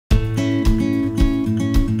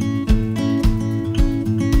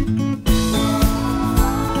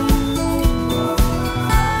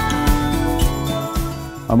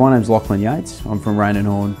My name's LACHLAN Yates. I'm from Rain and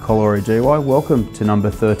Horn, Colliery GY. Welcome to number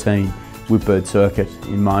 13 Whipbird Circuit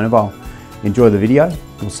in Mona Vale. Enjoy the video.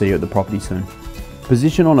 We'll see you at the property soon.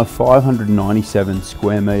 Positioned on a 597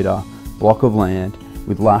 square metre block of land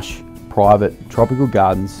with lush private tropical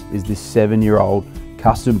gardens is this 7-year-old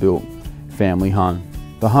custom built family home.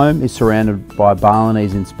 The home is surrounded by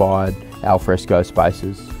Balinese inspired alfresco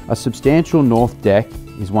spaces. A substantial north deck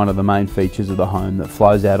is one of the main features of the home that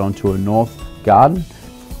flows out onto a north garden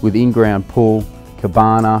with in-ground pool,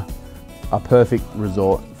 cabana, a perfect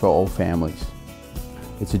resort for all families.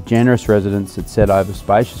 It's a generous residence that's set over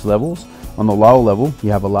spacious levels. On the lower level you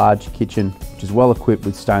have a large kitchen which is well equipped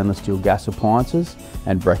with stainless steel gas appliances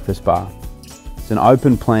and breakfast bar. It's an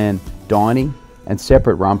open plan dining and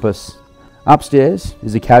separate rumpus. Upstairs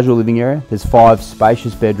is a casual living area. There's 5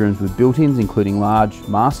 spacious bedrooms with built-ins including large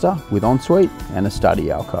master with ensuite and a study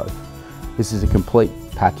alcove. This is a complete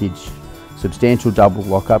package. Substantial double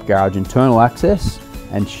lock-up garage, internal access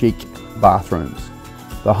and chic bathrooms.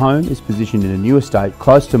 The home is positioned in a new estate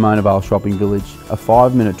close to Mona Vale Shopping Village, a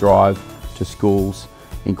 5-minute drive to schools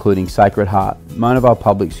including Sacred Heart, Mona Vale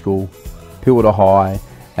Public School, Pilwara High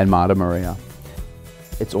and Marta Maria.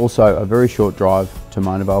 It's also a very short drive to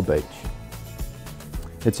Mona Vale Beach.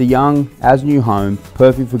 It's a young, as-new home,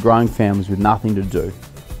 perfect for growing families with nothing to do.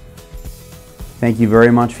 Thank you very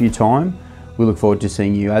much for your time. We look forward to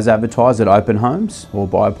seeing you as advertised at open homes or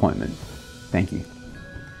by appointment. Thank you.